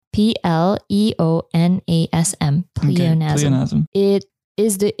Pleonasm. Pleonasm. It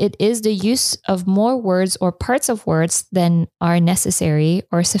is the use of more words or parts of words than are necessary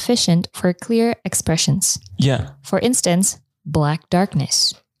or sufficient for clear expressions. Yeah. For instance, black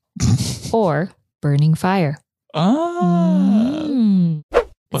darkness or burning fire. What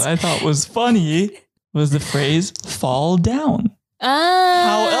I thought was funny was the phrase fall down.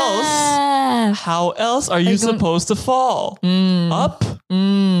 How else are you supposed to fall? Up?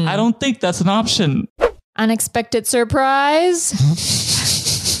 I don't think that's an option. Unexpected surprise.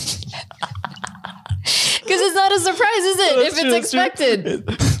 Because it's not a surprise, is it? If it's expected.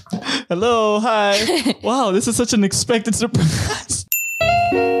 Hello, hi. Wow, this is such an expected surprise.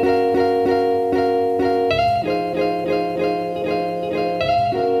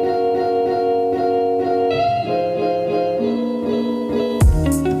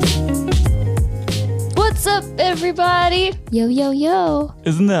 What's up, everybody? Yo, yo, yo.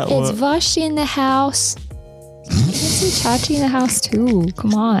 Isn't that It's Vashti in the house. I see Chachi in the house too.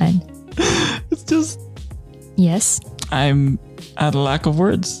 Come on. It's just... Yes? I'm at a lack of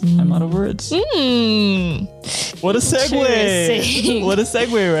words. I'm out of words. What a segue. What a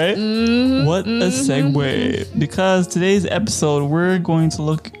segue, right? What a segue. Because today's episode, we're going to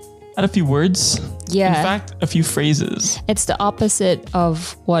look at a few words. Yeah. In fact, a few phrases. It's the opposite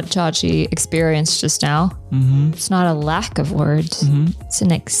of what Chachi experienced just now. It's not a lack of words. It's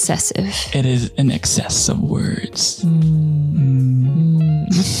an excessive. It is an excess of words.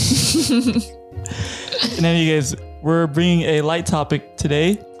 And anyways, we're bringing a light topic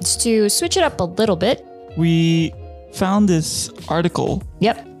today. It's to switch it up a little bit. We found this article.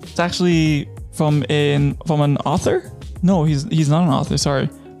 Yep. It's actually from an author. No, he's not an author. Sorry,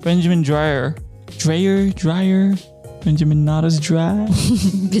 Benjamin Dreyer. Benjamin not as dry.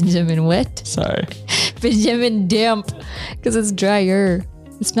 Benjamin wet. Sorry. Benjamin damp, because it's drier.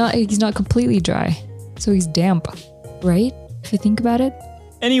 He's not completely dry, so he's damp, right? If you think about it.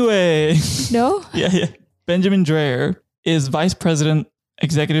 Anyway. No? Yeah. Benjamin Dreyer is Vice President,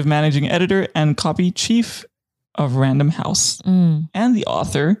 Executive Managing Editor, and Copy Chief of Random House, and the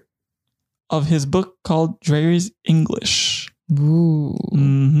author of his book called Dreyer's English. Ooh.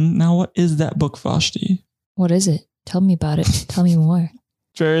 Now, what is that book, Vashti? What is it? Tell me about it. Tell me more.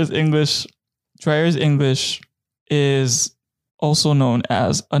 Dreyer's English is also known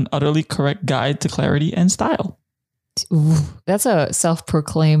as an utterly correct guide to clarity and style. Ooh, that's a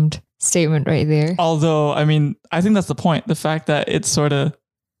self-proclaimed statement right there. Although, I mean, I think that's the point. The fact that it's sort of,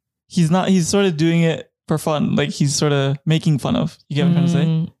 he's sort of doing it for fun. Like he's sort of making fun of. You get what I'm trying to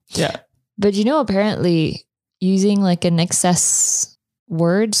say? Yeah. But apparently using like an excess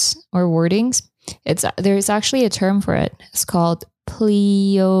words or wordings, there's actually a term for it. It's called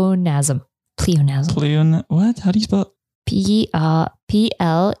pleonasm. What? How do you spell it? Pleonasm.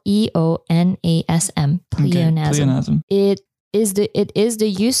 Pleonasm. Okay, It is the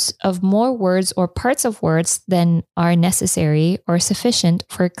use of more words or parts of words than are necessary or sufficient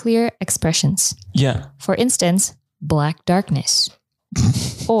for clear expressions. Yeah. For instance, black darkness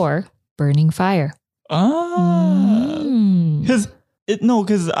or burning fire. Because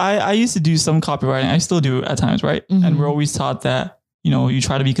I used to do some copywriting. I still do at times, right? And we're always taught that, you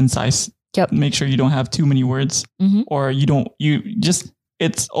try to be concise. Yep. Make sure you don't have too many words, or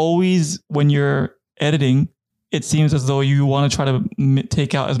it's always when you're editing, it seems as though you want to try to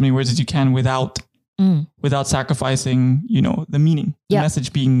take out as many words as you can without sacrificing, the meaning, the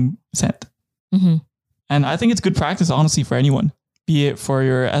message being sent. And I think it's good practice, honestly, for anyone, be it for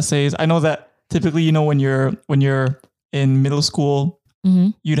your essays. I know that typically, when you're in middle school,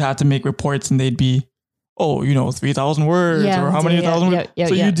 you'd have to make reports and they'd be, 3,000 words or how many 1,000 words.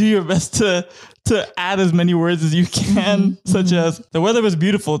 So you do your best to add as many words as you can, such as the weather was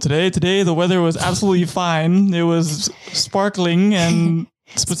beautiful today. Today, the weather was absolutely fine. It was sparkling, and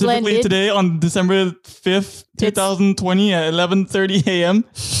specifically Splendid. today on December 5th, 2020 at 11:30 a.m.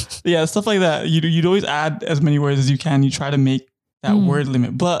 Yeah, stuff like that. You'd always add as many words as you can. You try to make that word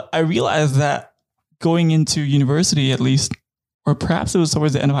limit. But I realized that going into university, at least, or perhaps it was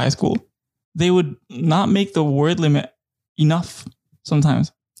towards the end of high school, they would not make the word limit enough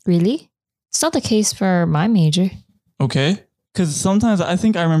sometimes. Really? It's not the case for my major. Okay. Because sometimes I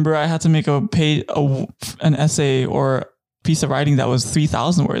remember I had to make an essay or piece of writing that was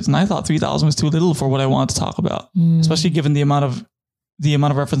 3,000 words. And I thought 3,000 was too little for what I wanted to talk about, especially given the amount of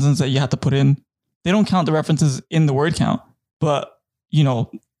references that you have to put in. They don't count the references in the word count, but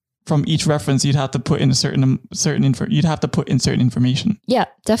from each reference, you'd have to put in certain information. Yeah,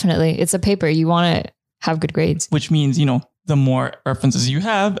 definitely. It's a paper. You want to have good grades. Which means, the more references you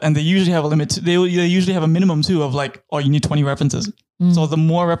have, and they usually have a limit. They usually have a minimum too of like, you need 20 references. So the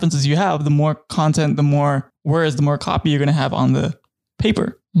more references you have, the more content, the more words, the more copy you're going to have on the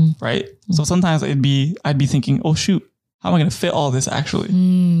paper, right? So sometimes I'd be thinking, oh shoot, how am I going to fit all this actually?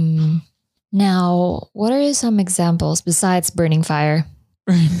 Now, what are some examples besides burning fire?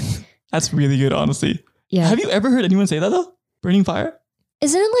 That's really good, honestly. Yeah. Have you ever heard anyone say that though? Burning fire?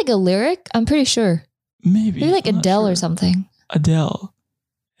 Isn't it like a lyric? I'm pretty sure. Maybe like Adele or something. Adele.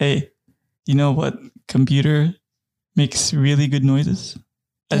 Hey, you know what computer makes really good noises?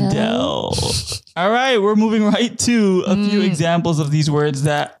 Adele. All right, we're moving right to a few examples of these words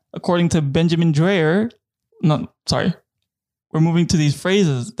that, according to Benjamin Dreyer, we're moving to these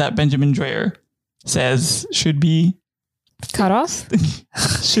phrases that Benjamin Dreyer says should be cut off,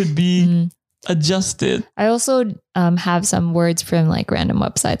 should be adjusted. I also have some words from like random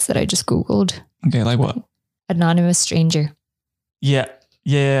websites that I just Googled. Okay, like what? Anonymous stranger. Yeah,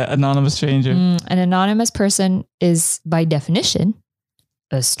 anonymous stranger. An anonymous person is, by definition,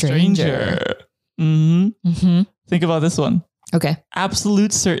 a stranger. Think about this one. Okay.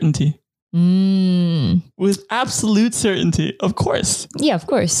 Absolute certainty. With absolute certainty, of course. Yeah, of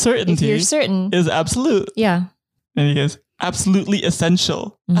course. Certainty. If you're certain, is absolute. Yeah. And he goes, absolutely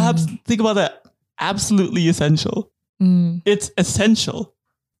essential. Think about that. Absolutely essential. It's essential.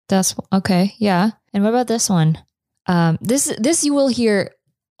 That's okay. Yeah. And what about this one? This you will hear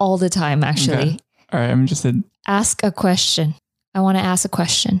all the time, actually. Okay. All right, I'm interested. Ask a question. I want to ask a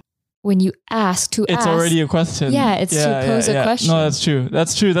question. When you ask to it's already a question. Yeah, it's to pose a question. No, that's true.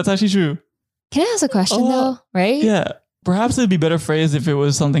 That's true. That's actually true. Can I ask a question though? Right? Yeah. Perhaps it'd be better phrased if it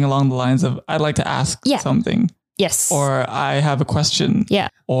was something along the lines of, I'd like to ask something. Yes. Or I have a question. Yeah.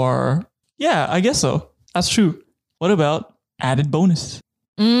 Or, I guess so. That's true. What about added bonus?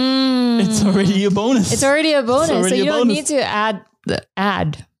 It's already a bonus. It's already a bonus. So you don't need to add the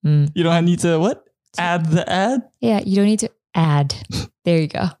ad. You don't need to what? Add the ad? Yeah, you don't need to add. There you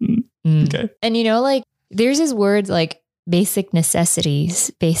go. Okay. And you know, like there's these words like basic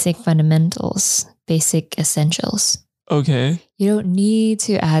necessities, basic fundamentals, basic essentials. Okay. You don't need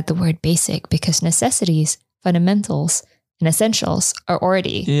to add the word basic because necessities, fundamentals, and essentials are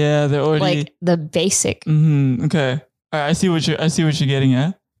already they're already like the basic. Okay. All right, I see what you're getting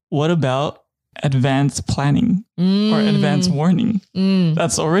at. What about advanced planning or advanced warning?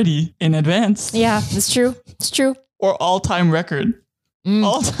 That's already in advance. Yeah, it's true. It's true. Or all-time record.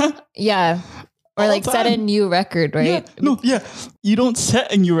 All time. Yeah. Or like set a new record, right? You don't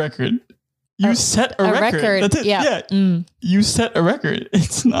set a new record. You set a record. That's it. Yeah. You set a record.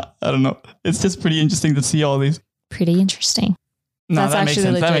 It's not, I don't know. It's just pretty interesting to see all these. Pretty interesting. No, that makes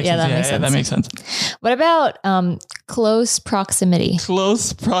sense. That makes sense. What about close proximity?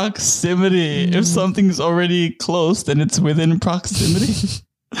 Close proximity. If something's already close, then it's within proximity.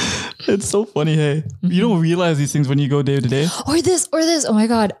 It's so funny, hey. You don't realize these things when you go day to day. Or this. Oh my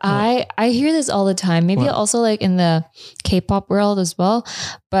God. I hear this all the time. Maybe also like in the K-pop world as well.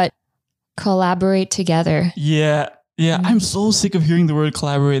 But collaborate together. Yeah. I'm so sick of hearing the word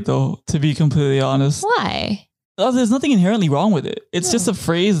collaborate though, to be completely honest. Why? Oh, there's nothing inherently wrong with it. It's just a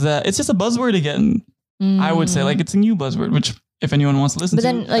phrase it's just a buzzword again. I would say like it's a new buzzword, which if anyone wants to listen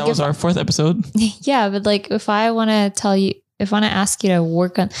to, like, that was our 4th episode. Yeah, but like if I want to ask you to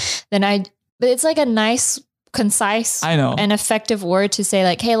work on, but it's like a nice, concise, and effective word to say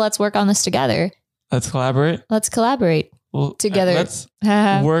like, hey, let's work on this together. Let's collaborate. Well, together. Let's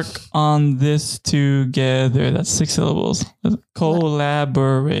work on this together. That's 6 syllables.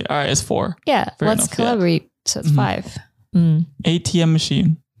 Collaborate. All right, it's 4. Yeah, let's collaborate. So it's 5. ATM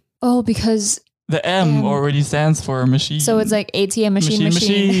machine. Oh, because the M already stands for machine. So it's like ATM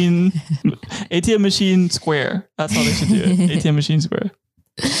machine. ATM machine square. That's how they should do it. ATM machine square.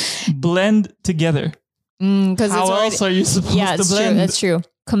 Blend together. How else are you supposed to blend? That's true.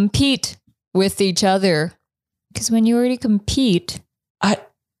 Compete with each other. Because when you already compete.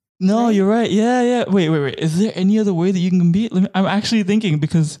 You're right. Yeah. Wait. Is there any other way that you can compete? I'm actually thinking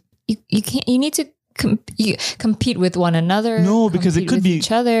because you can't. You need to compete with one another. No, because it could be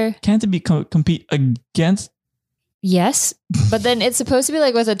each other. Can't it be compete against? Yes, but then it's supposed to be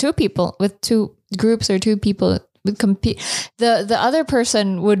like with two groups or 2 people would compete. The other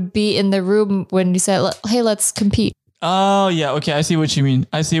person would be in the room when you said, "Hey, let's compete." Oh yeah, okay. I see what you mean.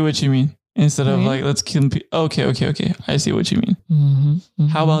 Instead of like, let's compete. Okay. I see what you mean.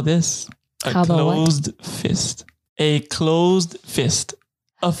 How about this? A closed fist.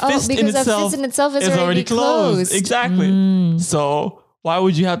 A fist in itself is already closed. Exactly. So why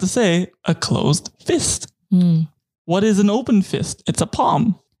would you have to say a closed fist? What is an open fist? It's a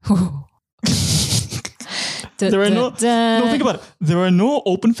palm. There are no, think about it. There are no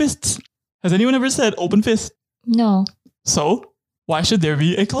open fists. Has anyone ever said open fist? No. So Why should there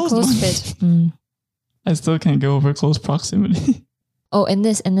be a closed one? fit. Mm. I still can't go over close proximity. Oh, and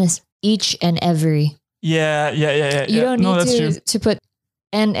this. Each and every. Yeah. You don't need to put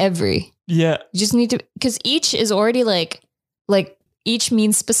and every. Yeah. You just need to, because each is already like each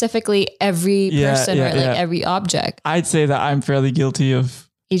means specifically every person or every object. I'd say that I'm fairly guilty of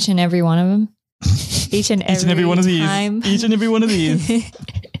each and every one of them. Each and every one of these. Each and every one of these.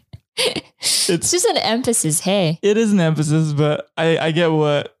 It's just an emphasis. Hey, it is an emphasis, but I get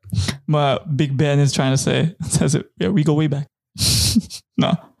what my Big Ben is trying to say. It says it. Yeah, we go way back.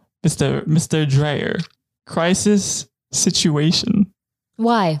 No, Mr. Dreyer. Crisis situation.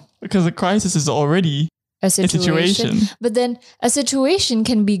 Why? Because a crisis is already a situation. But then a situation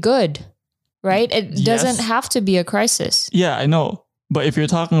can be good, right? It doesn't have to be a crisis. Yeah, I know. But if you're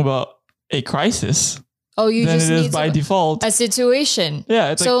talking about a crisis, then it is by default a situation.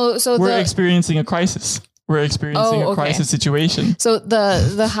 Yeah, it's so we're experiencing a crisis. We're experiencing a crisis situation. So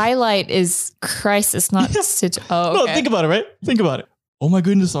the highlight is crisis, not situation. Oh, okay. No, think about it, right? Think about it. Oh my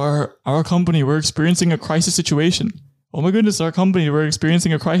goodness, our company, we're experiencing a crisis situation. Oh my goodness, our company, we're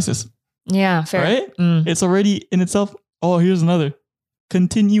experiencing a crisis. Yeah, fair. Right? Mm. It's already in itself. Oh, here's another.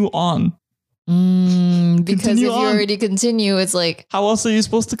 Continue on. Because if you already continue, it's like... How else are you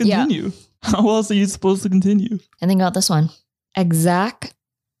supposed to continue? Yeah. How else are you supposed to continue? And think about this one. Exact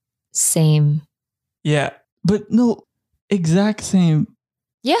same. Yeah. But no, exact same.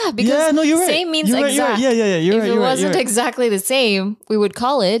 Yeah, because you're right. Same means exact. You're right. Yeah, you're right. If it wasn't exactly the same, we would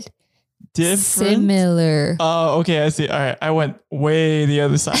call it... different? Similar. Oh, okay, I see. All right, I went way the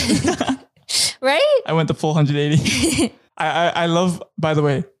other side. Right? I went the full 180. I love, by the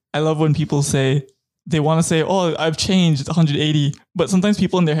way, I love when people say, they want to say, oh, I've changed 180. But sometimes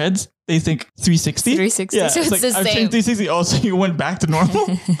people in their heads, they think 360. 360. Yeah, so it's like, the I've same. changed 360. Oh, so you went back to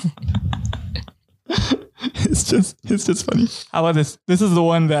normal? It's just funny. How about this? This is the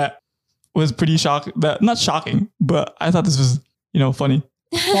one that was pretty not shocking, but I thought this was, funny.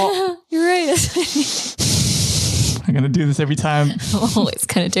 Well, you're right. I'm going to do this every time. I'm always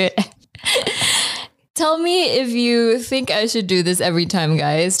going to do it. Tell me if you think I should do this every time,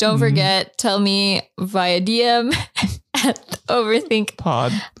 guys. Don't forget, tell me via DM at Overthink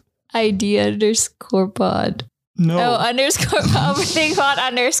Pod. ID_pod. No. Overthink pod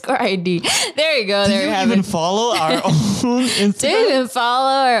 _ID. There you go. There you have it. Do you even follow our own Instagram? Do you even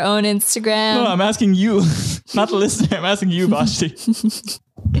follow our own Instagram? No, I'm asking you. Not the listener. I'm asking you, Bashti.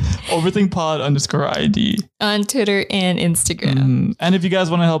 Overthink pod _ID. On Twitter and Instagram. And if you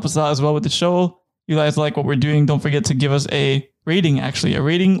guys want to help us out as well with the show, you guys like what we're doing, don't forget to give us a rating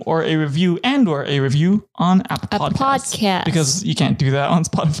or a review on Apple Podcasts. Because you can't do that on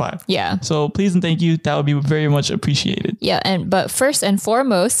Spotify. Yeah. So please and thank you. That would be very much appreciated. Yeah. But first and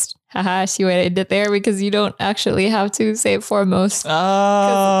foremost, see what I did there, because you don't actually have to say foremost.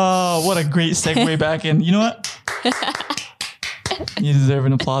 Oh, what a great segue back in. You know what? You deserve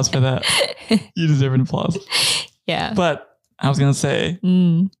an applause for that. You deserve an applause. Yeah. But I was going to say,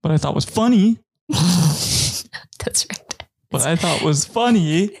 what I thought was funny. That's right. What I thought was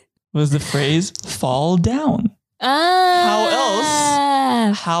funny was the phrase fall down. How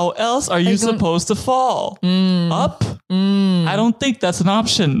else are you supposed to fall? Up? I don't think that's an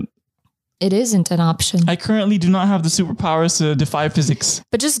option. It isn't an option. I currently do not have the superpowers to defy physics.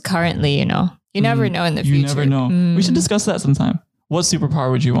 But just currently, you never know in the future. You never know. We should discuss that sometime. What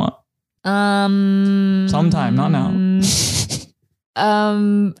superpower would you want? Sometime, not now.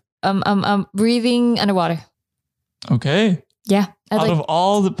 Breathing underwater. Okay. Yeah. Out of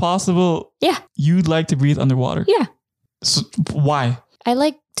all the possible, you'd like to breathe underwater. Yeah. So why? I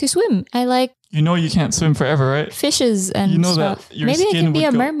like to swim. I like. You can't swim forever, right? Fishes and stuff. That your Maybe skin I can be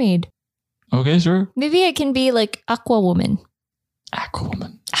a go. mermaid. Okay, sure. Maybe I can be like Aqua Woman.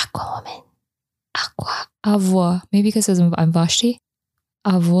 Avoir. Maybe because I'm Vashti.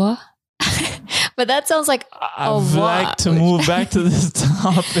 Avoir. But that sounds like I'd like to move back to this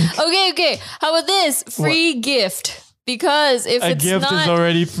topic. Okay. How about this? Free gift. Because if a gift is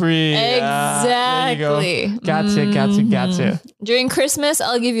already free. Exactly. There you go. Gotcha. During Christmas,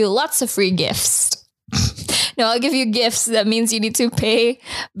 I'll give you lots of free gifts. No, I'll give you gifts. That means you need to pay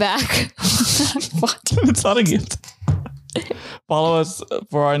back. What? It's not a gift. Follow us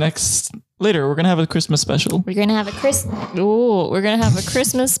for our next... Later, we're going to have a Christmas special. We're going to have a Christmas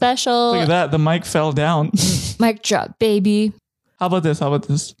special. Look at that. The mic fell down. Mic drop, baby. How about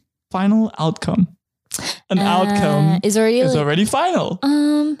this? Final outcome. An outcome is already final.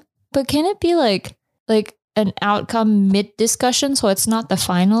 But can it be like an outcome mid-discussion so it's not the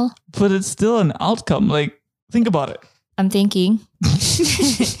final? But it's still an outcome. Like, think about it. I'm thinking.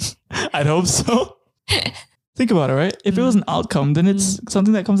 I'd hope so. Think about it, right? If it was an outcome, then it's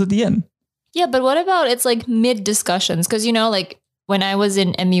something that comes at the end. Yeah, but what about it's like mid discussions? Because, you know, like when I was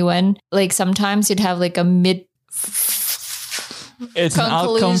in MUN, like sometimes you'd have like a mid. It's an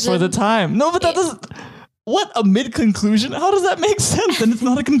outcome for the time. No, but that doesn't. What, a mid conclusion? How does that make sense? Then it's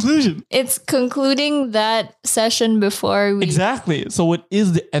not a conclusion. It's concluding that session before we. Exactly. So what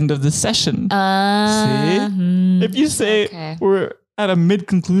is the end of the session? See? If you say we're at a mid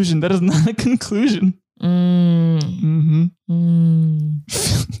conclusion, that is not a conclusion. I'm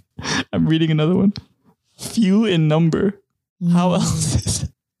reading another one. Few in number. How else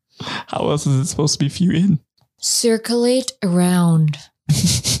is it supposed to be few in? Circulate around.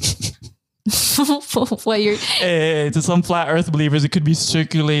 What you're to some flat earth believers, it could be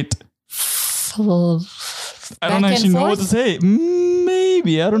circulate. I don't actually know what to say.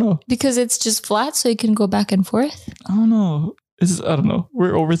 Maybe, I don't know. Because it's just flat, so you can go back and forth. I don't know. I don't know.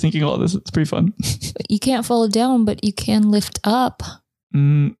 We're overthinking all this. It's pretty fun. You can't fall down, but you can lift up.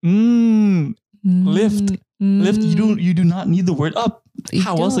 Lift. Lift. You do not need the word up.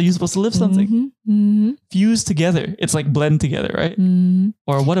 How else are you supposed to lift something? Fuse together. It's like blend together, right?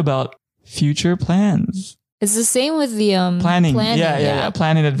 Or what about future plans? It's the same with the planning. Yeah.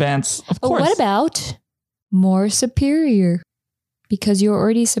 Plan in advance. Of course. What about more superior? Because you're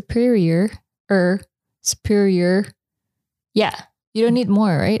already superior. Yeah. You don't need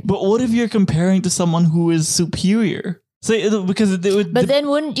more, right? But what if you're comparing to someone who is superior? Because it would. But then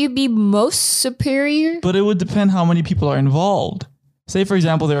wouldn't you be most superior? But it would depend how many people are involved. Say, for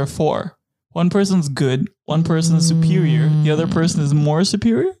example, there are 4. One person's good. One person is superior. The other person is more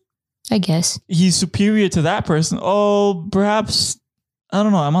superior. I guess. He's superior to that person. Oh, perhaps. I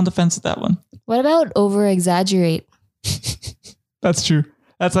don't know. I'm on the fence with that one. What about over-exaggerate? That's true.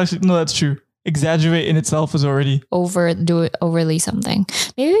 That's true. Exaggerate in itself is already do it overly something.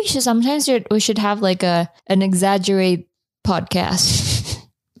 Maybe we should have like an exaggerate podcast.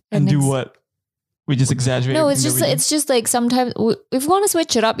 And do what? We just exaggerate. No, it's just like sometimes if we want to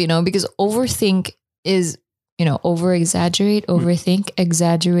switch it up, because overthink is, over-exaggerate, overthink,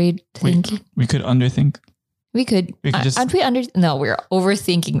 exaggerate thinking. We could underthink. We could just. Aren't we No, we're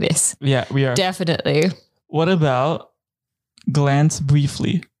overthinking this. Yeah, we are. Definitely. What about glance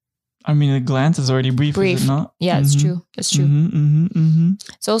briefly? I mean, a glance is already brief, is it not? Yeah, it's true. It's true.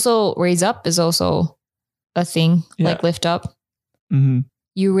 It's also raise up is also a thing, like lift up.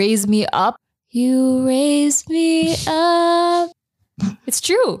 You raise me up. You raise me up. It's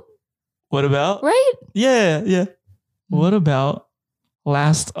true. What about? Right? Yeah. What about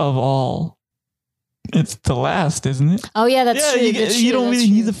last of all? It's the last, isn't it? Oh, yeah, that's true. You don't really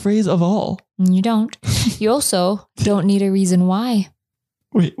need the phrase of all. You don't. You also don't need a reason why.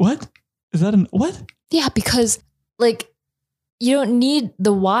 Wait, what? Is that what? Yeah, because you don't need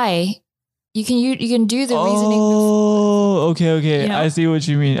the why. You can do the reasoning. Oh, okay. I see what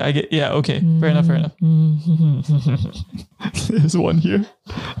you mean. I get. Yeah, okay. Fair enough. There's one here.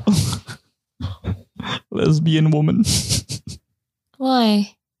 Lesbian woman.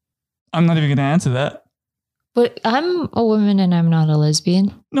 Why? I'm not even going to answer that. But I'm a woman and I'm not a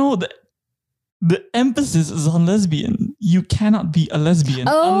lesbian. No, the emphasis is on lesbian. You cannot be a lesbian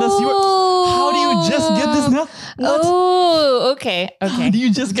unless you are. How do you just get this now? What? Oh, okay. How do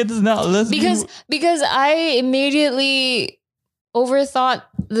you just get this now? Because I immediately overthought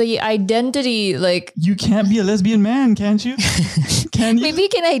the identity. You can't be a lesbian man, can't you? Can you? Maybe you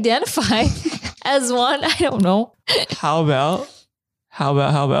can identify as one. I don't know. How about?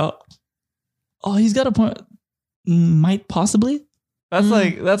 Oh, he's got a point. Might possibly. That's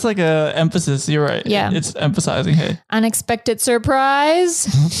like a emphasis. You're right. Yeah. It's emphasizing, hey. Unexpected surprise.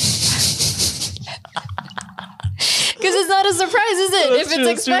 Because it's not a surprise, is it? If it's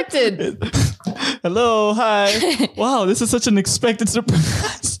expected. Hello, hi. Wow, this is such an expected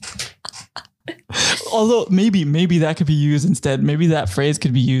surprise. Although maybe that could be used instead. Maybe that phrase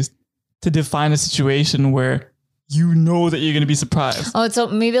could be used to define a situation where you know that you're going to be surprised. Oh, so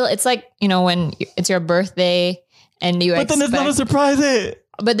maybe it's like, when it's your birthday and you But then it's not a surprise, eh?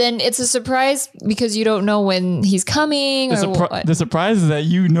 But then it's a surprise because you don't know when he's coming or what. The surprise is that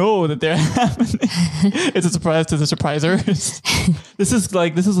you know that they're happening. It's a surprise to the surprisers. This is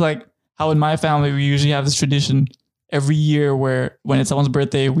like how in my family we usually have this tradition every year where when it's someone's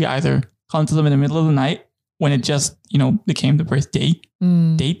birthday, we either come to them in the middle of the night when it just, became the birthday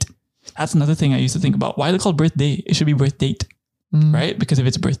date. That's another thing I used to think about. Why are they called birthday? It should be birth date, right? Because if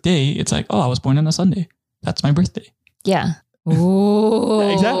it's birthday, it's like, oh, I was born on a Sunday. That's my birthday. Yeah.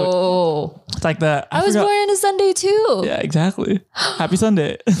 Oh, exactly. It's like that. I was born on a Sunday too. Yeah, exactly. Happy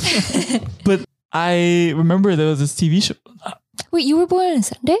Sunday. But I remember there was this TV show. Wait, you were born on a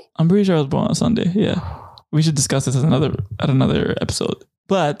Sunday? I'm pretty sure I was born on a Sunday. Yeah. We should discuss this at another episode.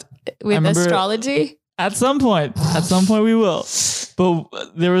 But with astrology? At some point we will.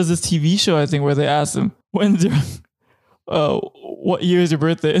 But there was this TV show, I think, where they asked him, what year is your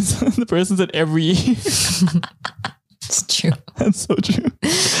birthday? And the person said every year. It's true. That's so true.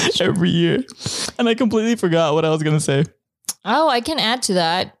 Every year. And I completely forgot what I was going to say. Oh, I can add to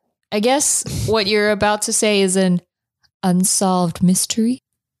that. I guess what you're about to say is an unsolved mystery.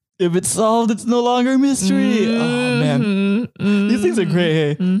 If it's solved, it's no longer a mystery. Oh, man. These things are great,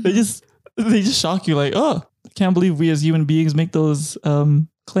 hey? They just shock you like, oh, I can't believe we as human beings make those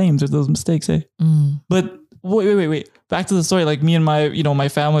claims or those mistakes, hey? But wait. Back to the story. Like me and my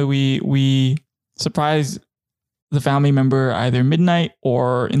family, we surprise the family member either midnight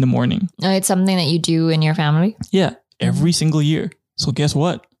or in the morning. It's something that you do in your family? Yeah, every single year. So guess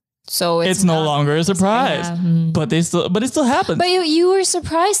what? So it's no longer a surprise. Yeah. But it still happens. But you were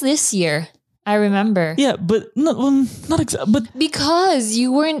surprised this year. I remember. Yeah, but not exactly. But because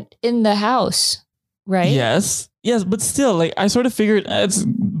you weren't in the house, right? Yes, but still, like I sort of figured it's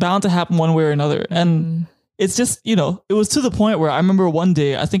bound to happen one way or another, and it's just it was to the point where I remember one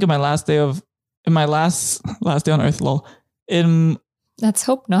day, I think in my last day on Earth, lol. Let's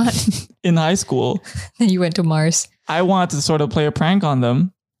hope not. In high school, you went to Mars. I wanted to sort of play a prank on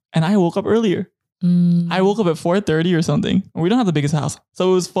them, and I woke up earlier. I woke up at 4:30 or something. We don't have the biggest house,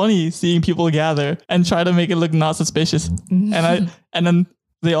 so it was funny seeing people gather and try to make it look not suspicious. And then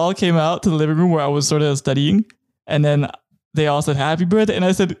they all came out to the living room where I was sort of studying, and then they all said happy birthday, and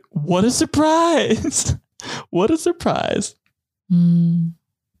I said, "What a surprise! What a surprise!"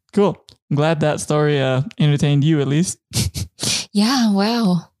 Cool. I'm glad that story entertained you at least. Yeah.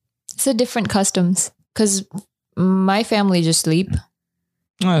 Wow. It's a different customs because my family just sleep.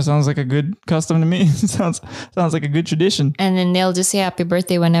 Oh, it sounds like a good custom to me. sounds like a good tradition. And then they'll just say happy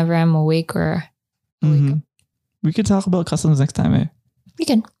birthday whenever I'm awake or wake up. We could talk about customs next time, eh? We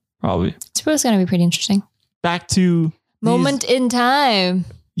can. Probably. It's going to be pretty interesting. Back to moment in time.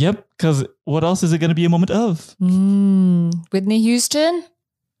 Yep, because what else is it going to be a moment of? Whitney Houston.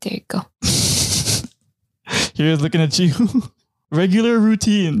 There you go. Here's looking at you. Regular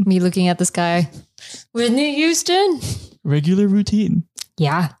routine. Me looking at the sky. Whitney Houston. Regular routine.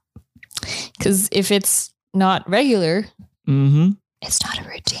 Yeah. Because if it's not regular, it's not a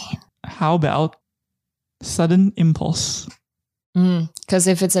routine. How about sudden impulse? Because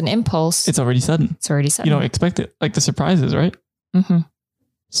if it's an impulse, it's already sudden. You don't expect it. Like the surprises, right?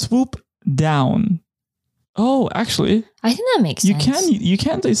 Swoop down. Oh, actually, I think that makes sense. You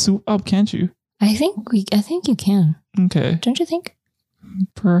can say swoop up, can't you? I think you can. Okay. Don't you think?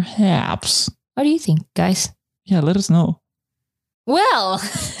 Perhaps. What do you think, guys? Yeah, let us know. Well.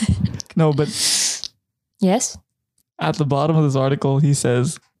 No, but. Yes? At the bottom of this article, he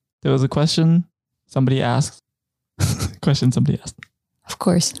says, there was a question somebody asked. Of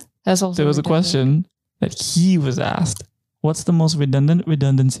course. That's also there was a question that he was asked. What's the most redundant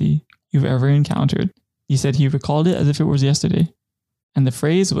redundancy you've ever encountered? He said he recalled it as if it was yesterday. And the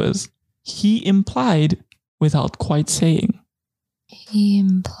phrase was, he implied without quite saying. He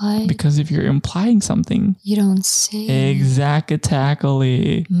implied? Because if you're implying something, you don't say.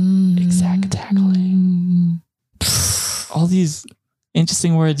 Exactly. All these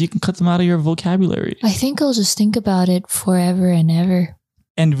interesting words, you can cut them out of your vocabulary. I think I'll just think about it forever and ever.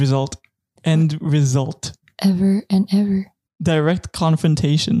 End result. Ever and ever. Direct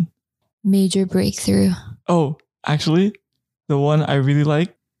confrontation. Major breakthrough. Oh, actually, the one I really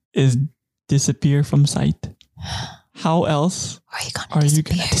like is disappear from sight. How else are you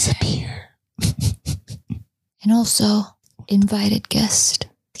gonna disappear? And also, invited guest.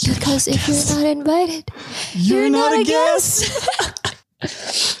 Because if you're not invited, you're not a guest.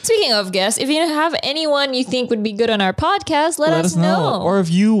 Speaking of guests, if you have anyone you think would be good on our podcast, let us know. Or if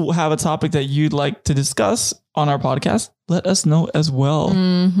you have a topic that you'd like to discuss on our podcast, let us know as well.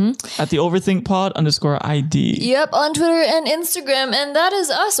 At the Overthink Pod _ID. Yep, on Twitter and Instagram. And that is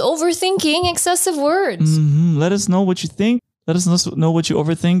us overthinking excessive words. Let us know what you think. Let us know what you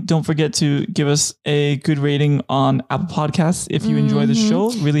overthink. Don't forget to give us a good rating on Apple Podcasts if you enjoy the show.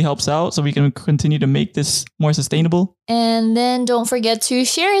 It really helps out so we can continue to make this more sustainable. And then don't forget to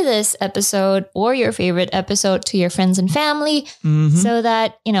share this episode or your favorite episode to your friends and family so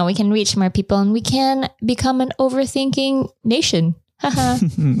that, we can reach more people and we can become an overthinking nation.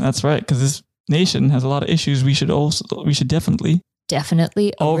 That's right, because this nation has a lot of issues we should definitely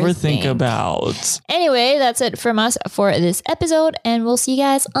overthink about. Anyway, that's it from us for this episode, and we'll see you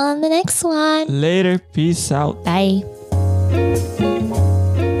guys on the next one. Later. Peace out. Bye.